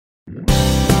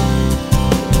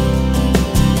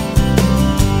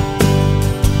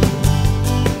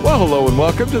hello and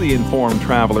welcome to the Informed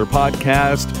Traveler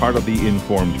podcast, part of the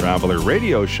Informed Traveler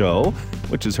radio show,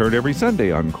 which is heard every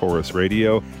Sunday on Chorus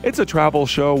Radio. It's a travel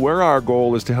show where our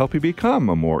goal is to help you become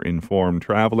a more informed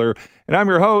traveler. And I'm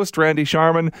your host, Randy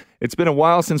Sharman. It's been a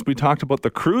while since we talked about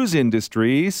the cruise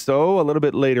industry, so a little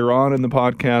bit later on in the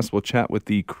podcast, we'll chat with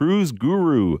the cruise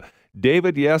guru,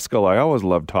 David Yeskel. I always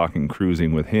love talking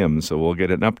cruising with him, so we'll get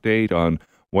an update on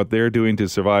what they're doing to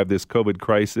survive this COVID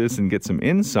crisis and get some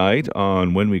insight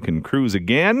on when we can cruise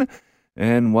again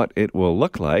and what it will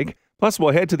look like. Plus,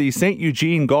 we'll head to the St.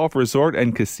 Eugene Golf Resort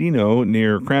and Casino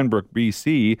near Cranbrook,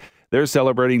 BC. They're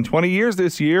celebrating 20 years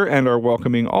this year and are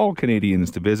welcoming all Canadians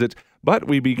to visit. But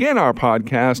we begin our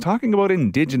podcast talking about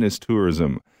Indigenous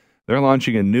tourism. They're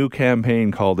launching a new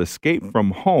campaign called Escape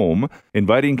from Home,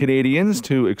 inviting Canadians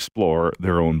to explore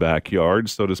their own backyard,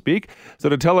 so to speak. So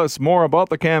to tell us more about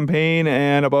the campaign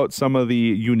and about some of the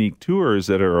unique tours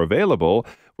that are available,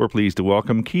 we're pleased to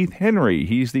welcome Keith Henry.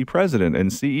 He's the president and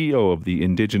CEO of the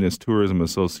Indigenous Tourism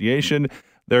Association.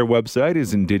 Their website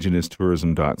is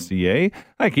indgenoustourisim.ca.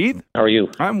 Hi, Keith. How are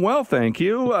you? I'm well, thank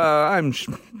you. I'm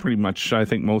pretty much, I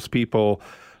think most people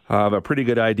have a pretty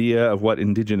good idea of what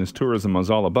Indigenous tourism is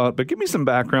all about. But give me some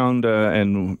background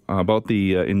and about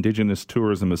the Indigenous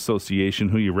Tourism Association,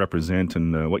 who you represent,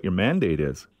 and what your mandate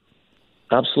is.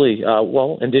 Absolutely.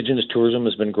 Well, Indigenous tourism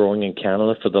has been growing in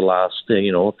Canada for the last,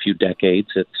 a few decades.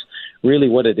 It's really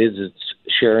what it is. It's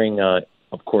sharing, of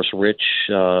course, rich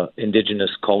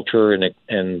Indigenous culture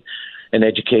and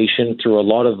education through a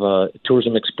lot of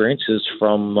tourism experiences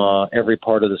from every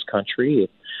part of this country.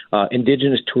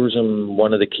 Indigenous tourism,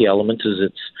 one of the key elements is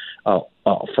it's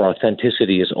for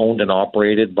authenticity, is owned and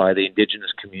operated by the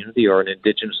Indigenous community or an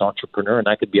Indigenous entrepreneur, and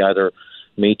that could be either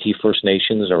Métis, First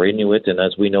Nations, or Inuit. And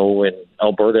as we know, in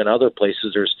Alberta and other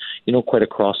places, there's quite a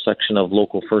cross section of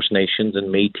local First Nations and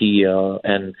Métis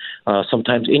and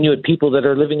sometimes Inuit people that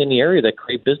are living in the area that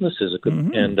create businesses.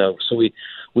 And so we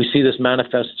see this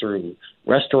manifest through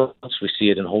restaurants, we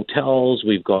see it in hotels,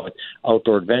 we've got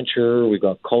outdoor adventure, we've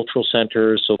got cultural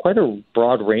centers, so quite a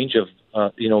broad range of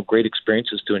great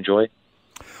experiences to enjoy.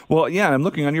 Well, yeah, I'm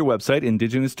looking on your website,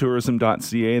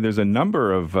 indgenoustourisim.ca. There's a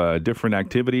number of different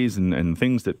activities and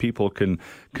things that people can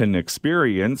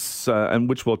experience, and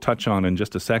which we'll touch on in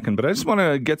just a second. But I just want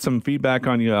to get some feedback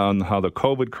on you on how the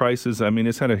COVID crisis,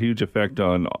 it's had a huge effect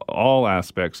on all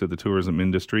aspects of the tourism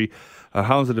industry.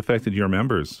 How has it affected your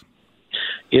members?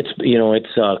 It's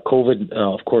COVID,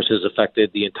 of course, has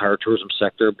affected the entire tourism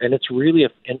sector, and it's really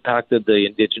impacted the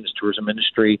Indigenous tourism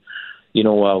industry. We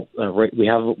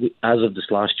have, as of this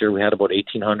last year, we had about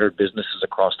 1,800 businesses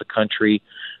across the country.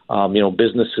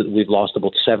 Businesses, we've lost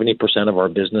about 70% of our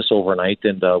business overnight,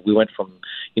 and we went from,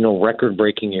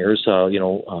 record-breaking years.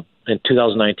 In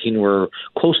 2019, we're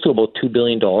close to about $2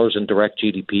 billion in direct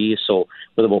GDP, so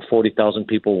with about 40,000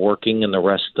 people working, and the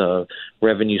rest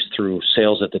revenues through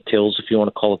sales at the tills, if you want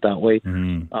to call it that way.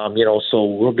 So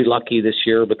we'll be lucky this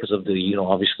year because of the,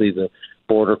 obviously the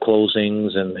border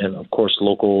closings and of course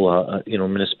local,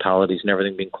 municipalities and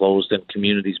everything being closed and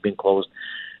communities being closed.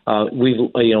 We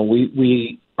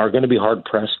are going to be hard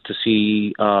pressed to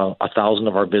see 1,000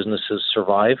 of our businesses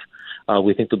survive.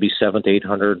 We think there'll be 700 to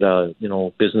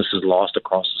 800, businesses lost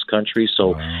across this country.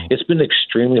 So It's been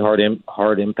extremely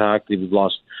hard impact. We've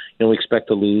lost, we expect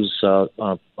to lose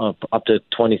up to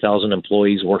 20,000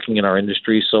 employees working in our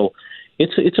industry. So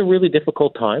it's a really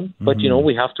difficult time, but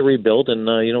we have to rebuild, and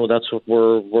that's what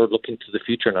we're looking to the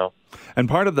future now. And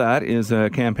part of that is a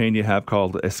campaign you have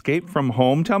called Escape from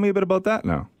Home. Tell me a bit about that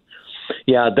now.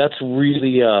 Yeah, that's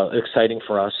really exciting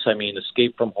for us.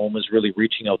 Escape from Home is really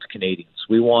reaching out to Canadians.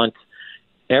 We want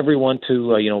everyone to,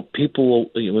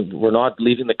 we're not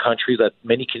leaving the country. That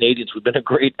many Canadians, we've been a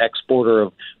great exporter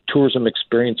of tourism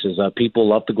experiences. People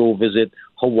love to go visit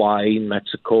Hawaii,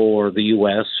 Mexico, or the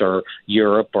U.S. or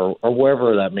Europe or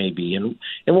wherever that may be. And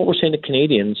what we're saying to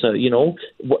Canadians, have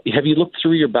you looked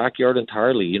through your backyard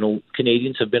entirely?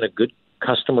 Canadians have been a good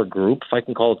customer group, if I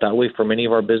can call it that way, for many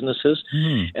of our businesses.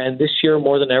 And this year,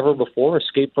 more than ever before,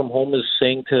 Escape from Home is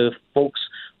saying to folks,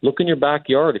 look in your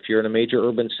backyard. If you're in a major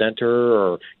urban center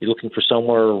or you're looking for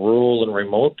somewhere rural and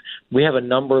remote, we have a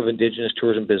number of Indigenous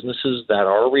tourism businesses that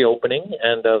are reopening.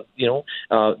 And,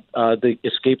 the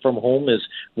Escape from Home is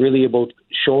really about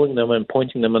showing them and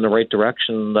pointing them in the right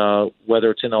direction, whether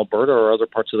it's in Alberta or other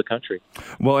parts of the country.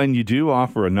 Well, and you do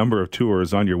offer a number of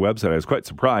tours on your website. I was quite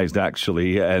surprised,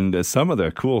 actually. And some of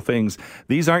the cool things,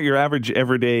 these aren't your average,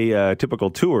 everyday, typical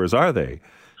tours, are they?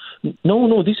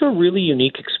 No, these are really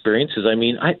unique experiences.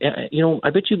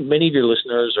 I bet you many of your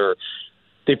listeners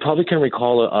they probably can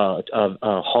recall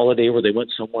a holiday where they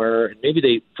went somewhere, and maybe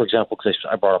they, for example, because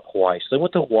I brought up Hawaii, so they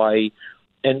went to Hawaii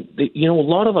a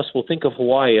lot of us will think of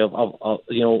Hawaii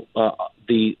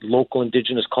the local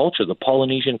Indigenous culture, the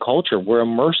Polynesian culture. We're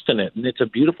immersed in it, and it's a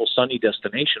beautiful, sunny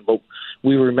destination. But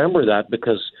we remember that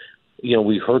because,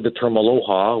 we heard the term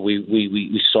aloha.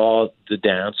 We saw the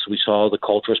dance. We saw the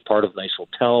culture as part of nice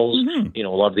hotels, a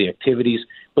lot of the activities.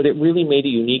 But it really made it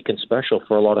unique and special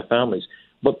for a lot of families.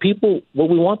 But what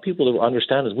we want people to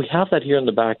understand is we have that here in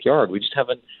the backyard. We just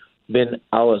haven't been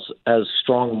as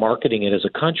strong marketing it as a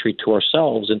country to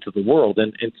ourselves and to the world.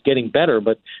 And it's getting better,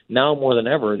 but now more than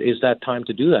ever is that time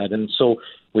to do that. And so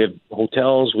we have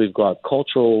hotels, we've got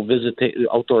cultural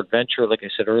outdoor adventure, like I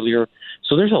said earlier.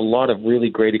 So there's a lot of really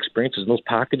great experiences. And those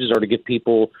packages are to give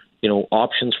people,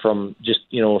 options from just,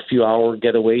 a few hour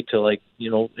getaway to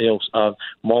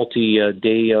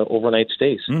multi-day overnight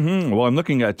stays. Mm-hmm. Well, I'm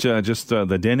looking at just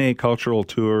the Dene Cultural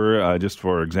Tour, just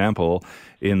for example,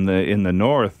 in the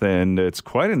north, and it's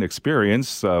quite an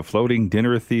experience. Floating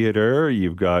dinner theater.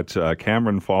 You've got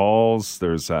Cameron Falls.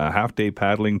 There's a half-day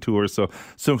paddling tour. So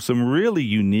some really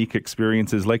unique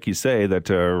experiences, like you say, that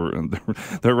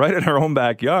they're right in our own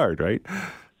backyard, right?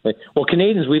 Right. Well,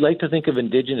 Canadians, we like to think of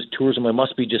Indigenous tourism. It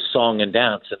must be just song and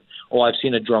dance, and I've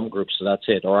seen a drum group, so that's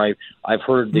it. Or I've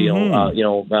heard I've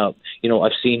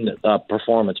seen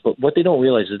performance. But what they don't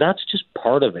realize is that's just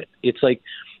part of it. It's like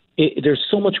there's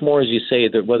so much more, as you say,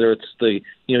 that whether it's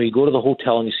you go to the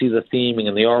hotel and you see the theming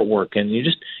and the artwork, and you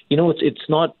just it's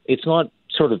not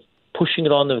sort of pushing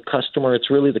it on the customer.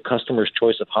 It's really the customer's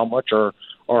choice of how much or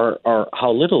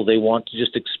how little they want to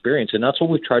just experience. And that's what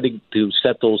we've tried to do,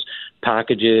 set those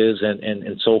packages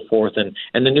and so forth. And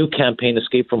the new campaign,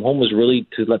 Escape from Home, was really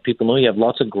to let people know you have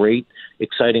lots of great,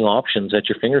 exciting options at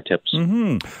your fingertips.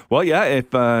 Mm-hmm. Well, yeah,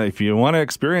 if you want to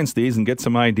experience these and get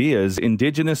some ideas,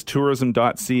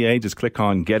 indigenoustourism.ca, just click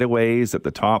on Getaways at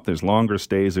the top. There's longer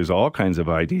stays. There's all kinds of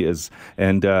ideas.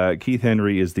 And Keith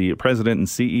Henry is the president and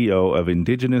CEO of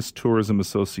Indigenous Tourism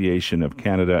Association of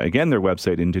Canada. Again, their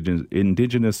website,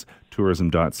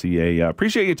 indigenoustourism.ca.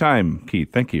 Appreciate your time,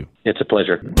 Keith. Thank you. It's a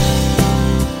pleasure.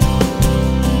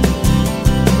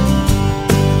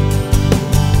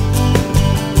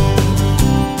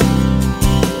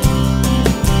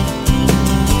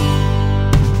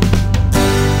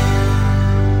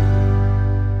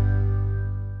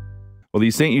 Well, the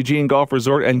St. Eugene Golf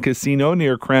Resort and Casino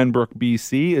near Cranbrook,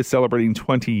 BC is celebrating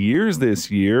 20 years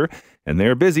this year, and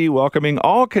they're busy welcoming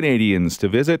all Canadians to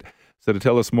visit. So to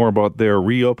tell us more about their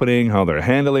reopening, how they're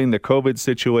handling the COVID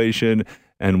situation,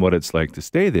 and what it's like to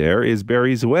stay there is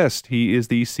Barry West. He is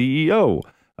the CEO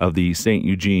of the St.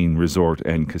 Eugene Resort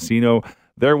and Casino.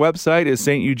 Their website is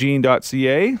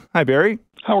steugene.ca. Hi, Barry.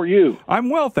 How are you? I'm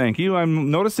well, thank you.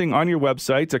 I'm noticing on your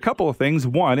website a couple of things.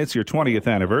 One, it's your 20th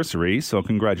anniversary, so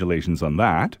congratulations on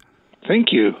that.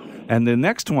 Thank you. And the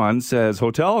next one says,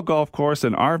 hotel, golf course,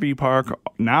 and RV park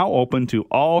now open to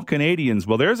all Canadians.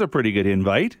 Well, there's a pretty good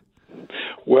invite.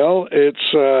 Well,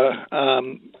 it's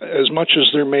as much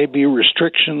as there may be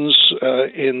restrictions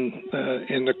in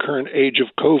the current age of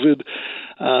COVID,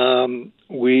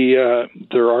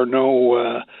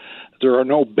 there are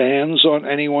no bans on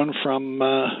anyone from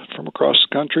across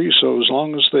the country. So as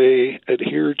long as they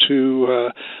adhere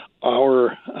to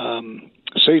our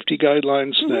safety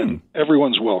guidelines, then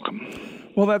everyone's welcome.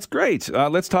 Well, that's great.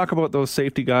 Let's talk about those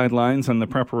safety guidelines and the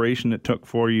preparation it took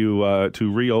for you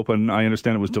to reopen. I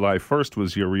understand it was July 1st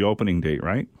was your reopening date,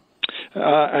 right?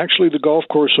 Actually, the golf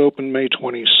course opened May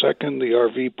 22nd. The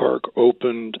RV park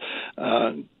opened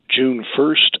June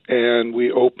 1st, and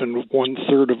we opened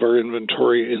 1/3 of our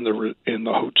inventory in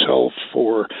the hotel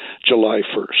for July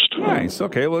 1st. Nice.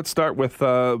 Okay, well, let's start with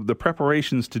the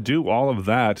preparations to do all of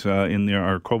that in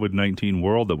our COVID-19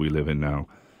 world that we live in now.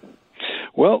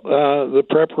 Well, the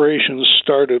preparations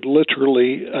started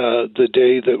literally the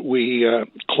day that we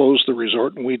closed the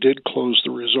resort, and we did close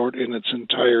the resort in its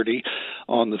entirety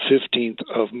on the 15th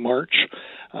of March,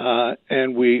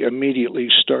 and we immediately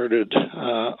started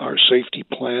our safety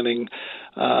planning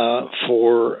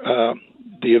for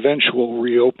the eventual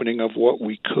reopening of what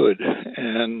we could,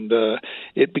 and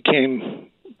it became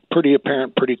pretty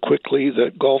apparent pretty quickly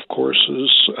that golf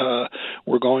courses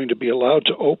were going to be allowed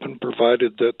to open,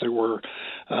 provided that there were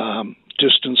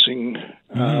distancing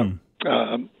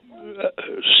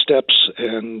steps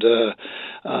and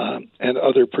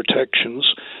other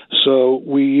protections. So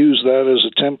we used that as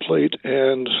a template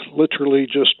and literally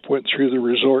just went through the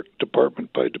resort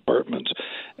department by department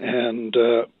and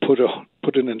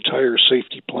put an entire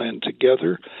safety plan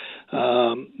together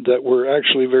that we're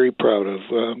actually very proud of.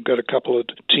 Got a couple of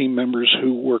team members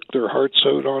who worked their hearts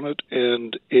out on it,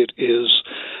 and it's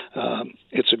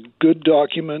a good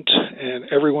document,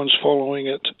 and everyone's following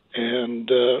it, and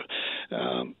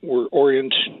we're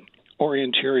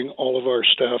orienteering all of our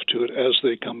staff to it as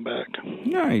they come back.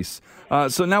 Nice.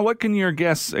 So now what can your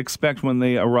guests expect when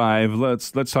they arrive?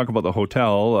 Let's talk about the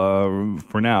hotel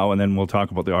for now, and then we'll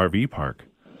talk about the RV park.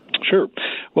 Sure.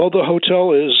 Well, the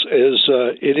hotel is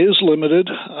limited.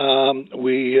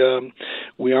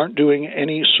 We aren't doing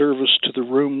any service to the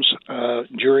rooms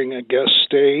during a guest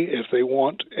stay. If they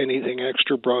want anything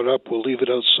extra brought up, we'll leave it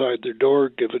outside their door,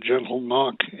 give a gentle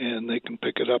knock, and they can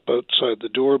pick it up outside the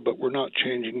door. But we're not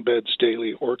changing beds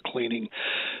daily or cleaning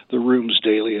the rooms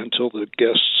daily until the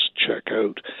guests check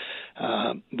out.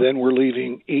 Then we're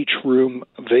leaving each room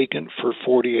vacant for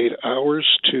 48 hours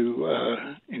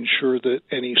to ensure that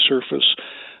any surface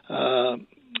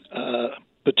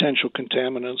potential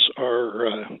contaminants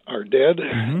are dead,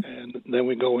 and then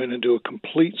we go in and do a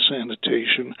complete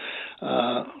sanitation,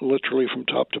 literally from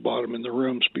top to bottom in the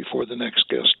rooms before the next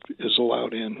guest is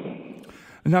allowed in.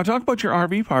 Now talk about your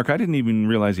RV park. I didn't even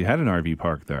realize you had an RV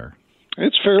park there.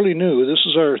 It's fairly new. This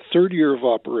is our third year of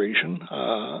operation,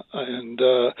 and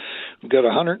we've got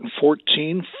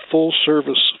 114 fully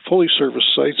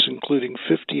serviced sites, including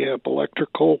 50 amp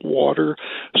electrical, water,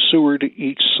 sewer to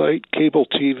each site, cable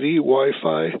TV,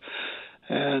 Wi-Fi,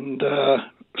 and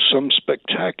some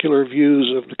spectacular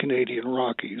views of the Canadian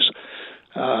Rockies,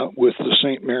 with the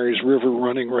St. Mary's River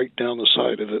running right down the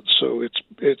side of it. So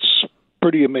it's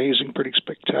pretty amazing, pretty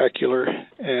spectacular,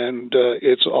 and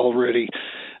it's already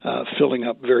filling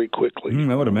up very quickly.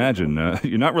 I would imagine.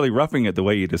 You're not really roughing it the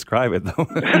way you describe it, though.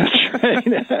 That's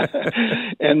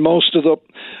right. And most of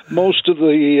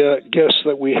the guests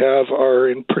that we have are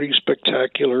in pretty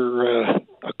spectacular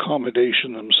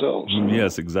accommodation themselves.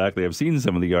 Yes, exactly. I've seen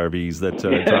some of the RVs that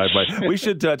drive by. We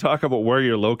should talk about where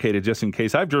you're located, just in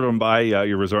case. I've driven by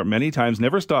your resort many times,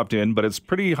 never stopped in, but it's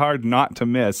pretty hard not to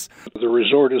miss. The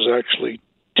resort is actually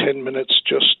 10 minutes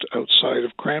just outside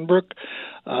of Cranbrook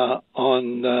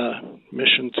on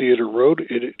Mission Theatre Road.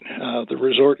 The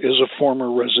resort is a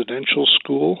former residential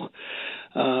school,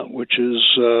 which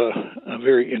is a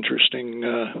very interesting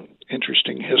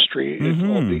history,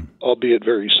 albeit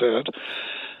very sad.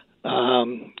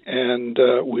 And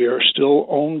we are still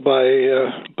owned by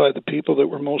the people that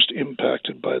were most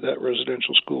impacted by that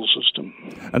residential school system.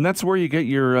 And that's where you get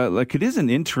your, it is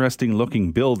an interesting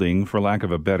looking building, for lack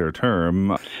of a better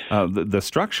term. The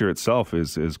structure itself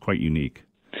is quite unique.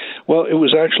 Well, it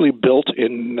was actually built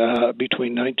in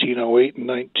between 1908 and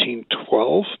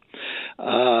 1912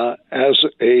 as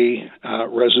a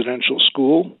residential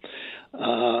school.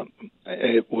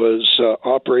 It was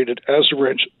operated as a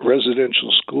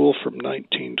residential school from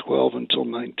 1912 until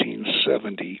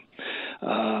 1970.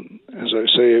 As I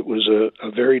say, it was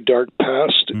a very dark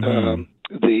past.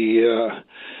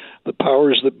 The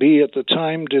powers that be at the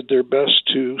time did their best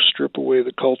to strip away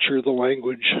the culture, the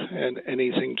language, and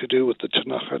anything to do with the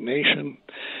Tanaka Nation.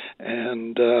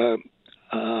 And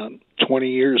 20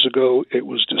 years ago, it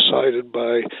was decided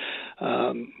by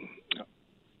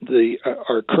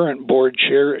our current board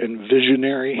chair and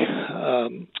visionary,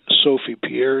 Sophie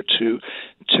Pierre, to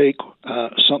take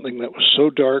something that was so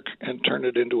dark and turn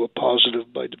it into a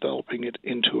positive by developing it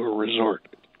into a resort.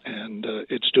 And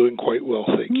it's doing quite well,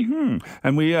 thank you.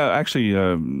 And we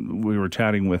we were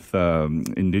chatting with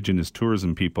Indigenous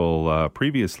tourism people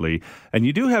previously, and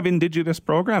you do have Indigenous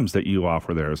programs that you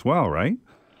offer there as well, right?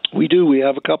 We do. We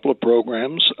have a couple of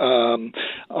programs.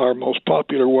 Our most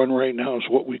popular one right now is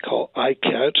what we call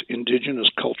ICAT, Indigenous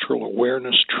Cultural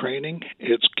Awareness Training.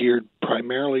 It's geared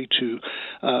primarily to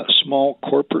small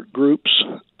corporate groups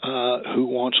who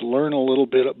want to learn a little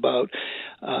bit about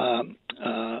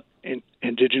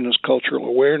Indigenous cultural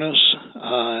awareness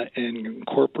and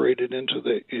incorporate it into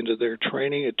their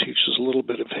training. It teaches a little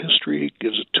bit of history,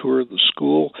 gives a tour of the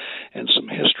school and some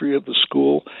history of the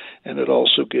school, and it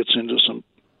also gets into some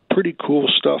pretty cool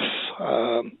stuff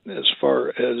as far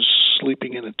as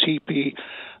sleeping in a teepee,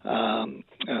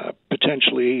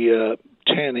 potentially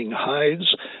tanning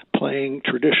hides, playing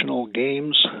traditional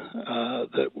games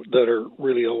that are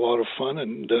really a lot of fun,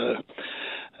 and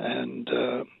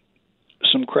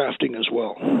some crafting as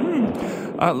well.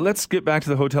 Let's get back to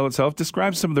the hotel itself.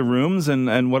 Describe some of the rooms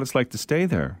and what it's like to stay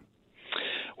there.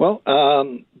 Well,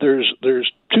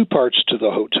 there's two parts to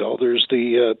the hotel. There's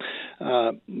the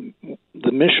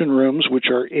mission rooms, which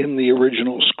are in the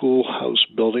original schoolhouse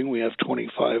building. We have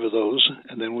 25 of those,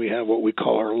 and then we have what we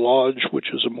call our lodge,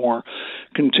 which is a more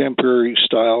contemporary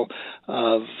style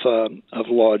of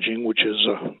lodging, which is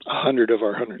 100 of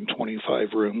our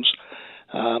 125 rooms.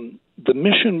 The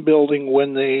mission building,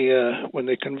 when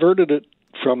they converted it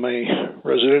from a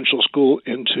residential school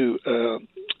into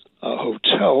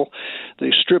hotel,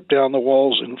 they stripped down the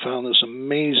walls and found this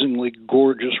amazingly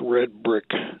gorgeous red brick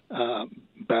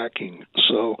backing.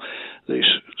 So they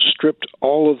stripped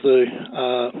all of the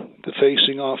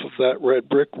facing off of that red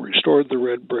brick, restored the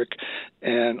red brick,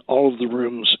 and all of the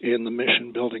rooms in the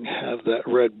mission building have that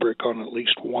red brick on at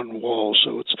least one wall.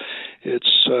 So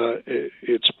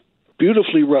it's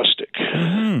beautifully rustic.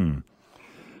 Mm-hmm.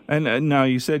 And now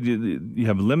you said you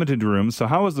have limited rooms. So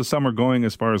how is the summer going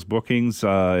as far as bookings?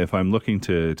 If I'm looking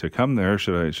to come there,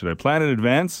 should I plan in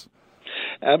advance?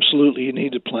 Absolutely, you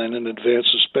need to plan in advance,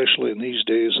 especially in these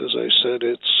days. As I said,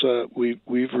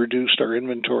 we've reduced our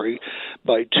inventory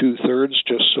by 2/3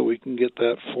 just so we can get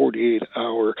that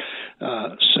 48-hour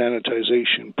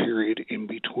sanitization period in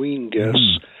between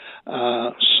guests.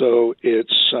 So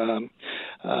it's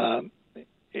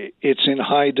in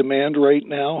high demand right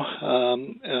now.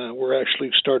 We're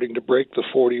actually starting to break the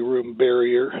 40-room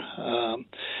barrier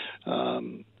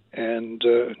and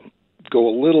go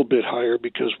a little bit higher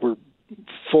because we're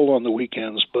full on the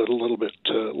weekends, but a little bit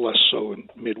less so in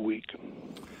midweek.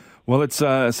 Well, it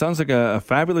sounds like a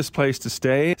fabulous place to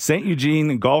stay. St.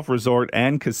 Eugene Golf Resort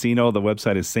and Casino. The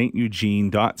website is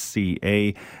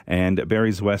steugene.ca. And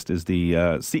Barry's West is the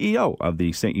CEO of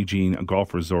the St. Eugene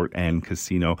Golf Resort and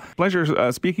Casino.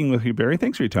 Pleasure speaking with you, Barry.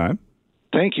 Thanks for your time.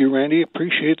 Thank you, Randy.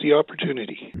 Appreciate the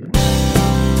opportunity.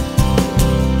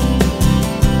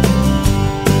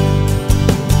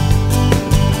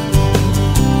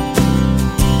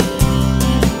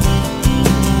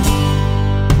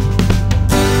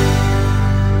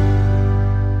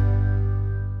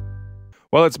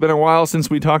 Well, it's been a while since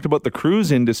we talked about the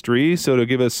cruise industry, so to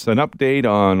give us an update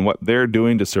on what they're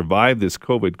doing to survive this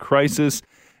COVID crisis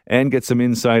and get some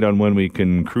insight on when we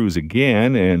can cruise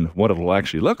again and what it'll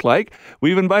actually look like,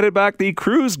 we've invited back the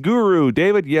cruise guru,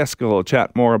 David Yeskel, to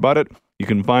chat more about it. You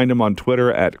can find him on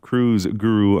Twitter at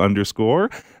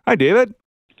cruiseguru_. Hi, David.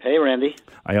 Hey, Randy.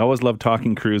 I always love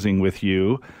talking cruising with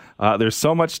you. There's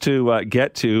so much to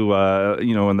get to,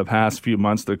 in the past few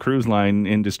months. The cruise line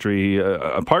industry,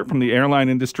 apart from the airline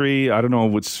industry, I don't know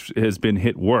which has been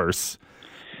hit worse.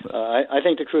 I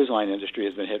think the cruise line industry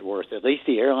has been hit worse. At least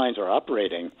the airlines are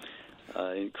operating.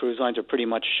 Cruise lines are pretty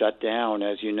much shut down,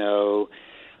 as you know.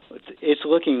 It's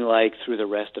looking like through the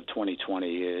rest of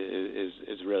 2020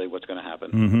 is really what's going to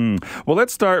happen. Mm-hmm. Well,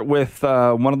 let's start with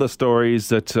one of the stories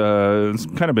that has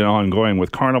kind of been ongoing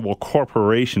with Carnival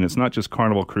Corporation. It's not just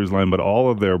Carnival Cruise Line, but all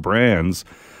of their brands.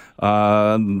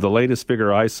 The latest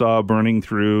figure I saw burning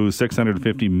through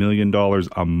 $650 million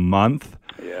a month.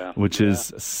 Which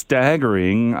is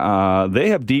staggering. They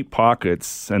have deep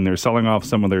pockets, and they're selling off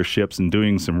some of their ships and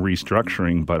doing some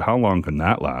restructuring, but how long can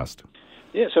that last?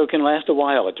 Yeah, so it can last a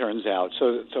while, it turns out.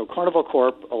 So Carnival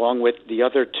Corp, along with the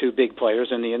other two big players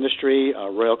in the industry,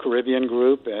 Royal Caribbean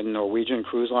Group and Norwegian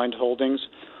Cruise Line Holdings,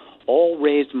 all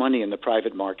raised money in the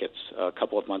private markets a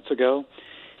couple of months ago,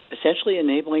 essentially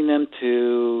enabling them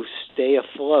to stay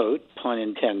afloat, pun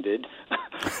intended,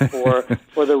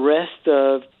 for the rest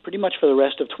of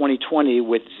 2020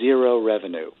 with zero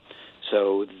revenue.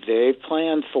 So they've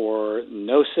planned for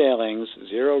no sailings,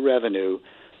 zero revenue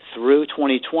through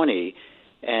 2020,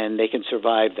 and they can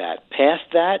survive that. Past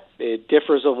that, it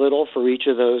differs a little for each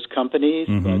of those companies,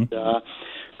 but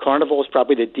Carnival is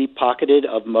probably the deep-pocketed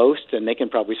of most, and they can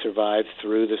probably survive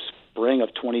through the spring of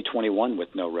 2021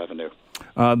 with no revenue.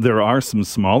 There are some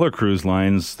smaller cruise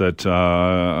lines that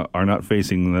are not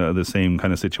facing the same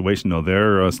kind of situation, though.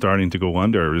 They're starting to go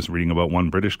under. I was reading about one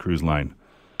British cruise line.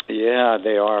 Yeah,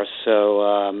 they are.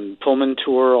 So Pullman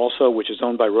Tour also, which is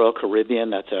owned by Royal Caribbean,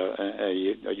 that's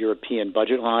a European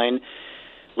budget line.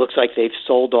 Looks like they've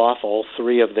sold off all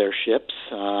three of their ships,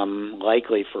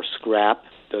 likely for scrap.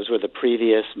 Those were the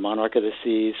previous Monarch of the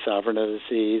Seas, Sovereign of the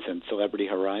Seas, and Celebrity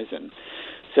Horizon.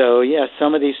 So, yeah,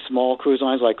 some of these small cruise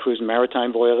lines, like Cruise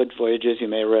Maritime Voyages you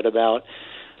may have read about,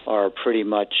 are pretty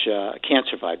much can't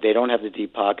survive. They don't have the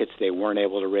deep pockets. They weren't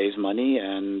able to raise money,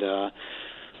 and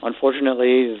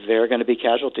unfortunately, they're going to be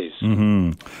casualties.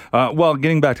 Mm-hmm. Well,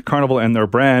 getting back to Carnival and their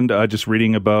brand, just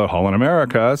reading about Holland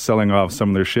America selling off some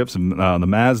of their ships, the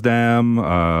Mazdam,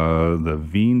 the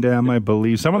Veendam, I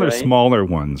believe, some of their smaller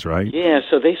ones, right? Yeah,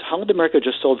 so Holland America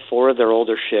just sold 4 of their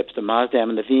older ships, the Mazdam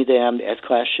and the Veendam, the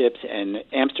S-Class ships, and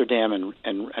Amsterdam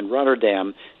and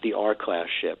Rotterdam, the R-Class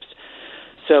ships.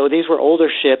 So these were older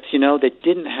ships, that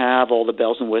didn't have all the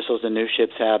bells and whistles the new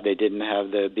ships have. They didn't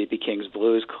have the B.B. King's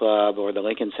Blues Club or the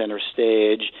Lincoln Center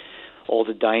Stage, all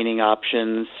the dining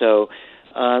options. So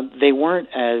they weren't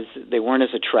as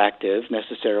attractive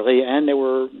necessarily, and they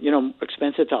were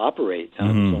expensive to operate.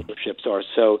 These older ships are.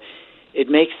 So it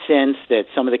makes sense that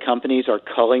some of the companies are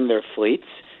culling their fleets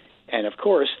And of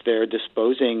course, they're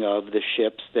disposing of the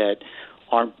ships that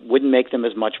wouldn't make them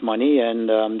as much money, and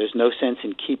there's no sense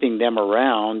in keeping them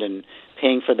around and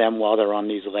paying for them while they're on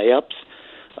these layups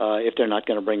if they're not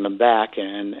going to bring them back.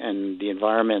 And the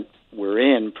environment we're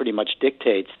in pretty much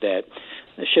dictates that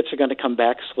the ships are going to come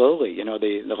back slowly.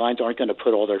 The lines aren't going to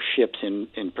put all their ships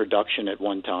in production at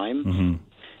one time. Mm-hmm.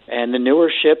 And the newer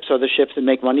ships are the ships that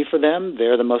make money for them.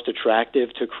 They're the most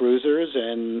attractive to cruisers,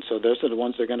 and so those are the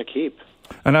ones they're going to keep.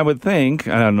 And I would think,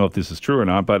 I don't know if this is true or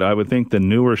not, but I would think the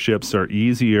newer ships are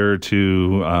easier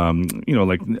to,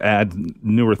 add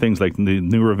newer things like the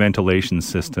newer ventilation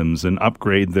systems and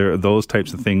upgrade those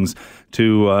types of things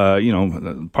to,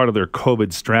 part of their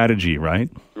COVID strategy, right?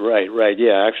 Right,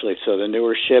 yeah, actually. So the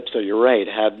newer ships, you're right,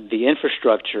 have the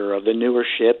infrastructure of the newer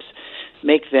ships,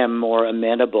 make them more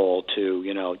amenable to,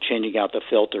 changing out the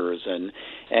filters. And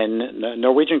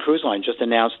Norwegian Cruise Line just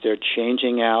announced they're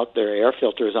changing out their air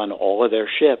filters on all of their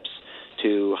ships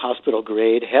to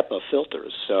hospital-grade HEPA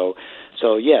filters. So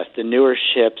yes, the newer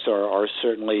ships are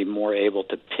certainly more able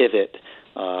to pivot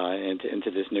into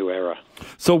this new era.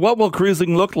 So what will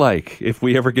cruising look like if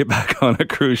we ever get back on a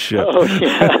cruise ship? Oh,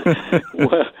 yeah.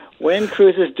 When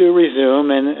cruises do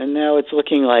resume, and now it's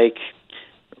looking like,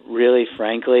 really,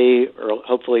 frankly,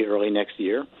 hopefully early next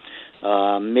year.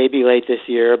 Maybe late this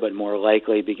year, but more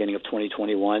likely beginning of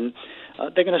 2021.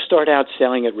 They're going to start out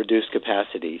sailing at reduced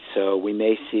capacity, so we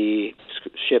may see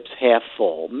ships half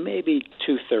full, maybe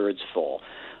two-thirds full.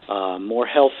 More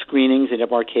health screenings and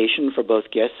embarkation for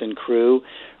both guests and crew,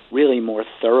 really more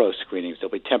thorough screenings.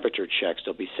 There'll be temperature checks.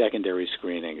 There'll be secondary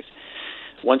screenings.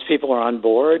 Once people are on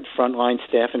board, frontline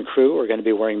staff and crew are going to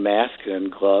be wearing masks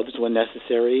and gloves when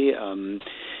necessary.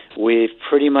 We've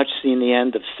pretty much seen the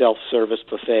end of self-service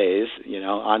buffets,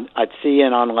 at sea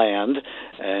and on land,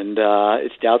 and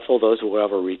it's doubtful those will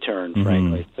ever return,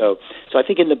 frankly. So I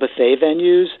think in the buffet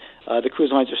venues, the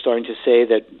cruise lines are starting to say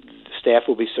that staff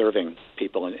will be serving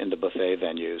people in the buffet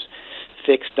venues.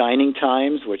 Fixed dining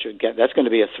times, that's going to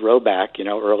be a throwback,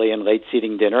 early and late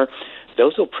seating dinner.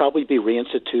 Those will probably be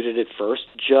reinstituted at first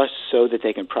just so that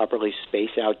they can properly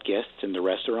space out guests in the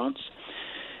restaurants.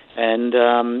 And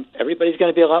everybody's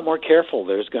going to be a lot more careful.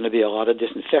 There's going to be a lot of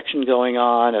disinfection going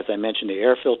on, as I mentioned, the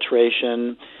air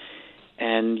filtration.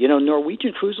 And,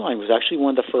 Norwegian Cruise Line was actually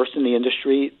one of the first in the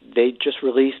industry. They just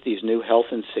released these new health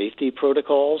and safety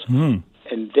protocols,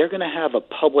 and they're going to have a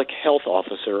public health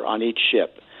officer on each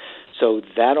ship. So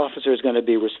that officer is going to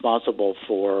be responsible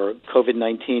for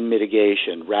COVID-19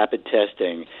 mitigation, rapid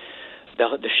testing.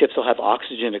 The ships will have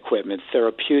oxygen equipment,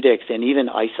 therapeutics, and even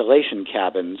isolation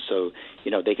cabins, so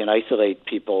they can isolate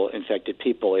infected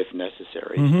people if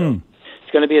necessary. So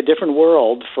it's going to be a different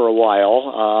world for a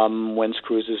while when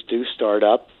cruises do start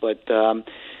up, but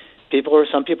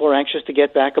some people are anxious to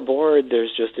get back aboard.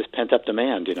 There's just this pent-up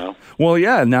demand, Well,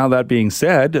 yeah, now that being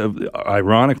said,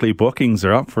 ironically, bookings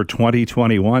are up for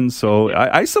 2021, so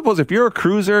I suppose if you're a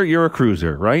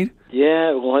cruiser, right?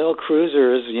 Yeah, loyal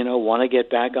cruisers, want to get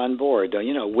back on board,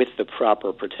 with the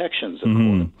proper protections, of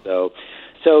course.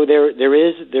 So there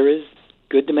is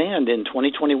good demand in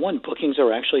 2021. Bookings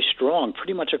are actually strong,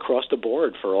 pretty much across the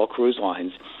board for all cruise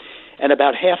lines, and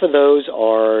about half of those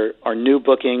are new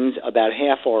bookings. About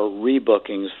half are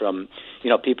rebookings from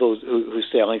people whose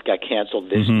sailings got canceled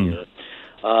this year.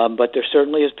 But there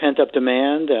certainly is pent up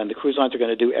demand, and the cruise lines are going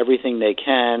to do everything they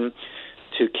can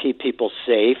to keep people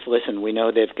safe. Listen, we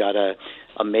know they've got a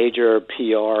major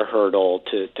PR hurdle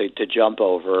to jump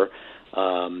over.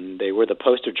 They were the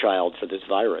poster child for this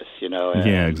virus,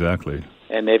 Yeah, exactly.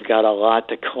 And they've got a lot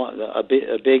to a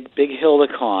big hill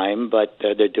to climb, but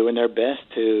they're doing their best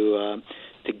to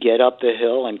get up the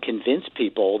hill and convince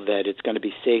people that it's going to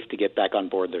be safe to get back on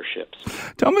board their ships.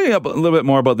 Tell me a little bit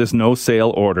more about this no-sail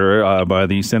order by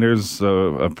the Centers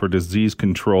for Disease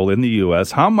Control in the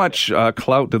U.S. How much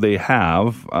clout do they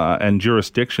have and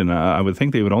jurisdiction? I would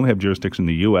think they would only have jurisdiction in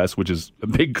the U.S., which is a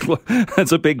big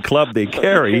that's a big club they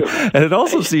carry. And it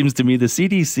also seems to me the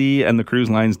CDC and the cruise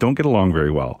lines don't get along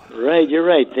very well. Right, you're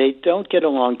right. They don't get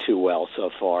along too well so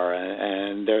far,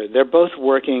 and they're both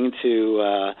working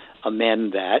to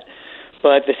amend that.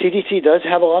 But the CDC does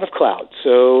have a lot of clout.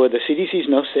 So the CDC's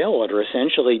no-sail order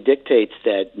essentially dictates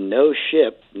that no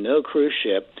cruise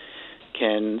ship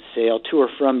can sail to or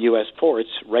from U.S. ports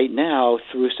right now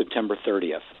through September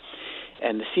 30th.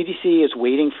 And the CDC is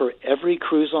waiting for every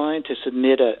cruise line to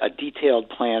submit a detailed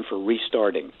plan for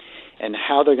restarting and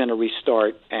how they're going to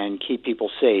restart and keep people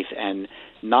safe and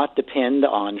not depend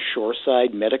on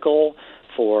shoreside medical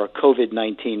for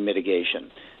COVID-19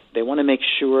 mitigation. They want to make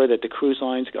sure that the cruise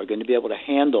lines are going to be able to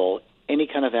handle any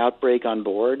kind of outbreak on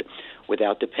board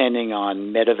without depending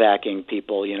on medevacing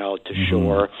people, to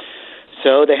shore.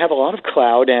 So they have a lot of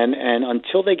clout, and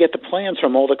until they get the plans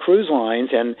from all the cruise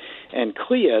lines and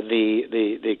CLIA,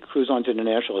 the Cruise Lines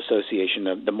International Association,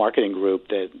 the marketing group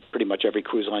that pretty much every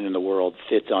cruise line in the world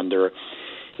sits under,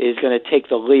 is going to take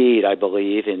the lead, I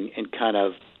believe, in kind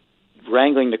of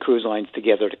wrangling the cruise lines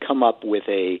together to come up with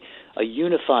a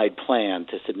unified plan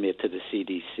to submit to the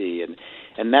CDC,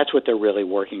 and that's what they're really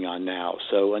working on now.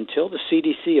 So until the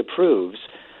CDC approves,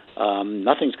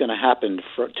 nothing's going to happen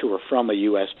to or from a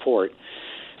U.S. port.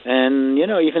 And,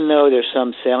 even though there's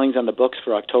some sailings on the books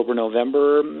for October,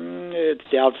 November, it's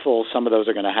doubtful some of those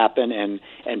are going to happen. And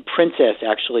Princess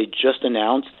actually just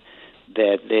announced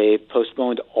that they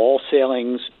postponed all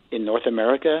sailings in North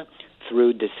America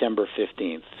through December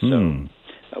 15th.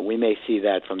 So we may see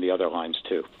that from the other lines,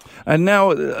 too. And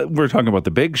now we're talking about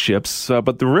the big ships,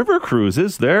 but the river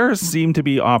cruises, there seem to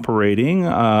be operating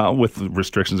with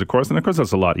restrictions, of course. And, of course,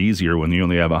 that's a lot easier when you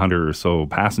only have 100 or so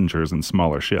passengers in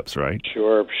smaller ships, right?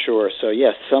 Sure. So,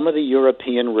 yes, some of the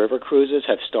European river cruises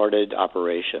have started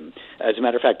operation. As a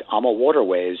matter of fact, AMA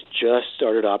Waterways just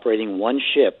started operating one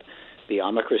ship, the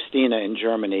AMA Christina in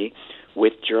Germany,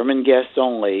 with German guests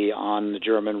only on the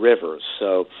German rivers.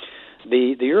 So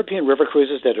the European river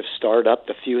cruises that have started up,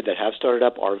 the few that have started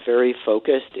up, are very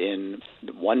focused in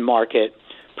one market,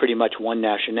 pretty much one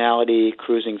nationality,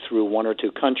 cruising through one or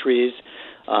two countries,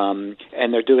 and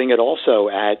they're doing it also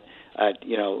at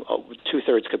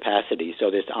 2/3 capacity. So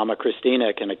this AMA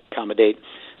Christina can accommodate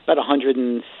about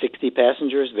 160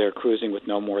 passengers. They're cruising with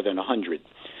no more than 100.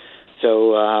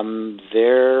 So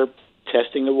they're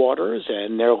testing the waters,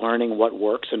 and they're learning what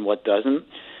works and what doesn't.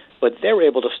 But they're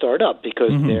able to start up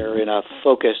because they're in a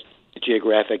focused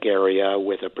geographic area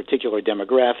with a particular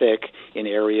demographic in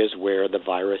areas where the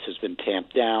virus has been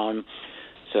tamped down.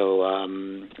 So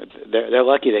they're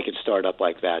lucky they can start up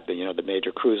like that. But, the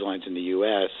major cruise lines in the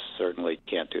U.S. certainly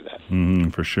can't do that.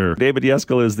 For sure. David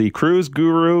Yeskel is the cruise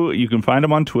guru. You can find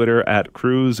him on Twitter at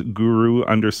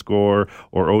cruiseguru_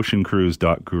 or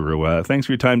oceancruise.guru. Thanks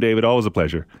for your time, David. Always a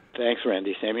pleasure. Thanks,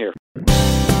 Randy. Same here.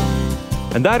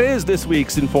 And that is this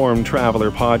week's Informed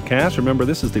Traveler podcast. Remember,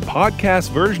 this is the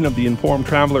podcast version of the Informed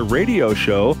Traveler radio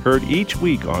show, heard each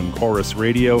week on Chorus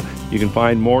Radio. You can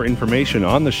find more information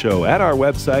on the show at our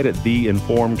website at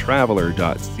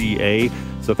theinformedtraveler.ca.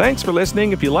 So thanks for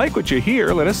listening. If you like what you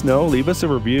hear, let us know. Leave us a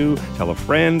review. Tell a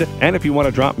friend. And if you want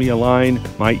to drop me a line,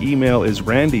 my email is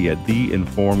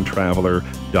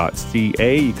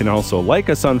randy@theinformedtraveler.ca. You can also like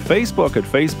us on Facebook at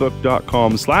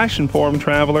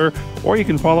facebook.com/informedtraveler, or you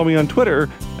can follow me on Twitter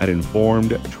at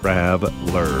Informed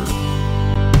Traveler.